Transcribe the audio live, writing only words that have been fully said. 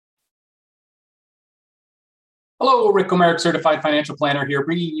Hello, Rick Comerick, Certified Financial Planner here,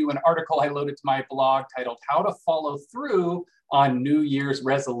 bringing you an article I loaded to my blog titled How to Follow Through on New Year's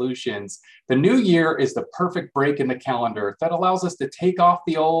Resolutions. The new year is the perfect break in the calendar that allows us to take off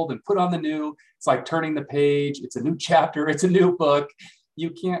the old and put on the new. It's like turning the page. It's a new chapter. It's a new book.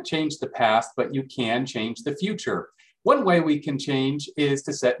 You can't change the past, but you can change the future. One way we can change is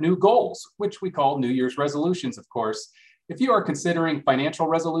to set new goals, which we call New Year's resolutions, of course. If you are considering financial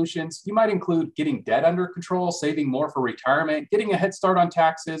resolutions, you might include getting debt under control, saving more for retirement, getting a head start on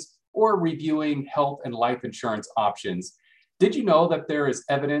taxes, or reviewing health and life insurance options. Did you know that there is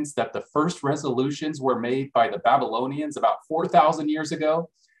evidence that the first resolutions were made by the Babylonians about 4,000 years ago?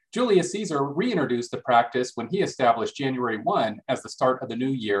 Julius Caesar reintroduced the practice when he established January 1 as the start of the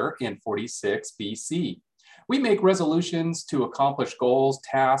new year in 46 BC. We make resolutions to accomplish goals,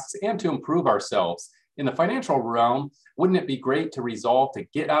 tasks, and to improve ourselves. In the financial realm, wouldn't it be great to resolve to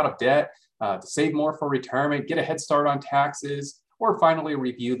get out of debt, to save more for retirement, get a head start on taxes, or finally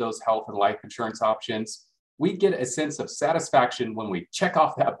review those health and life insurance options? We get a sense of satisfaction when we check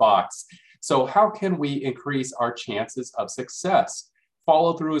off that box. So how can we increase our chances of success?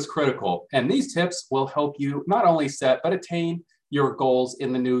 Follow through is critical, and these tips will help you not only set but attain your goals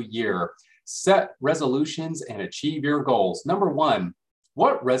in the new year. Set resolutions and achieve your goals. Number one,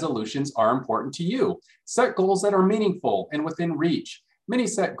 what resolutions are important to you? Set goals that are meaningful and within reach. Many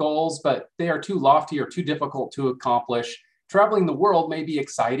set goals, but they are too lofty or too difficult to accomplish. Traveling the world may be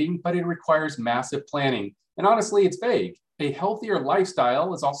exciting, but it requires massive planning. And honestly, it's vague. A healthier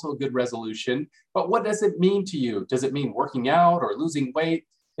lifestyle is also a good resolution, but what does it mean to you? Does it mean working out or losing weight?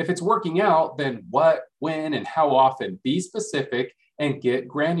 If it's working out, then what, when, and how often? Be specific and get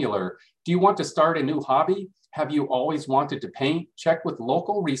granular. Do you want to start a new hobby? Have you always wanted to paint? Check with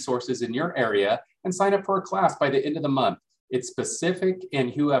local resources in your area and sign up for a class by the end of the month. It's specific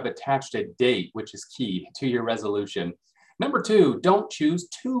and you have attached a date, which is key to your resolution. Number two, don't choose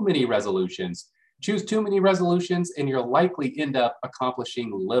too many resolutions. Choose too many resolutions and you'll likely end up accomplishing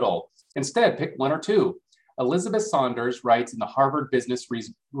little. Instead, pick one or two. Elizabeth Saunders writes in the Harvard Business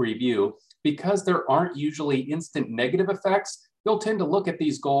Review, because there aren't usually instant negative effects, you'll tend to look at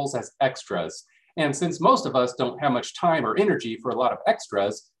these goals as extras. And since most of us don't have much time or energy for a lot of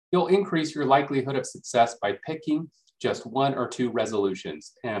extras, you'll increase your likelihood of success by picking just one or two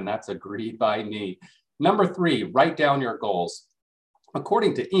resolutions. And that's agreed by me. Number three, write down your goals.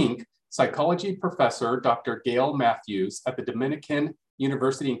 According to Inc., psychology professor Dr. Gail Matthews at the Dominican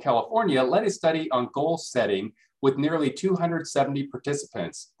University in California led a study on goal setting with nearly 270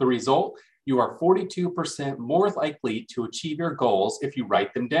 participants. The result, you are 42% more likely to achieve your goals if you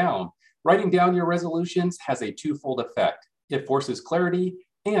write them down. Writing down your resolutions has a twofold effect. It forces clarity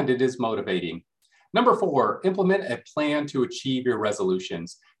and it is motivating. Number four, implement a plan to achieve your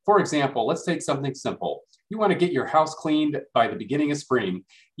resolutions. For example, let's take something simple. You want to get your house cleaned by the beginning of spring.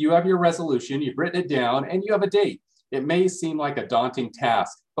 You have your resolution, you've written it down, and you have a date. It may seem like a daunting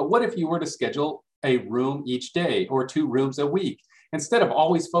task, but what if you were to schedule a room each day or 2 rooms a week? Instead of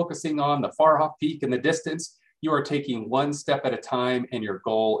always focusing on the far off peak in the distance, you are taking one step at a time and your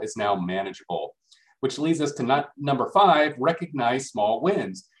goal is now manageable. Which leads us to number five, recognize small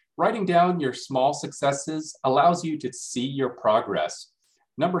wins. Writing down your small successes allows you to see your progress.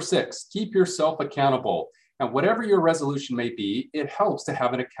 Number six, keep yourself accountable. And whatever your resolution may be, it helps to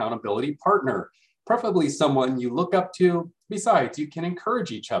have an accountability partner, preferably someone you look up to. Besides, you can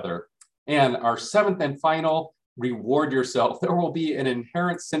encourage each other. And our seventh and final, reward yourself. There will be an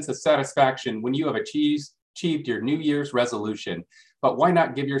inherent sense of satisfaction when you have achieved your New Year's resolution. But why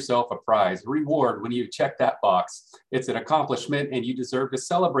not give yourself a prize, a reward when you check that box? It's an accomplishment and you deserve to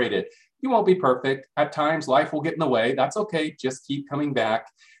celebrate it. You won't be perfect. At times, life will get in the way. That's okay. Just keep coming back.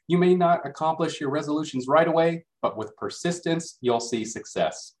 You may not accomplish your resolutions right away, but with persistence, you'll see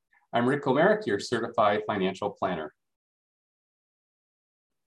success. I'm Rick Comerick, your certified financial planner.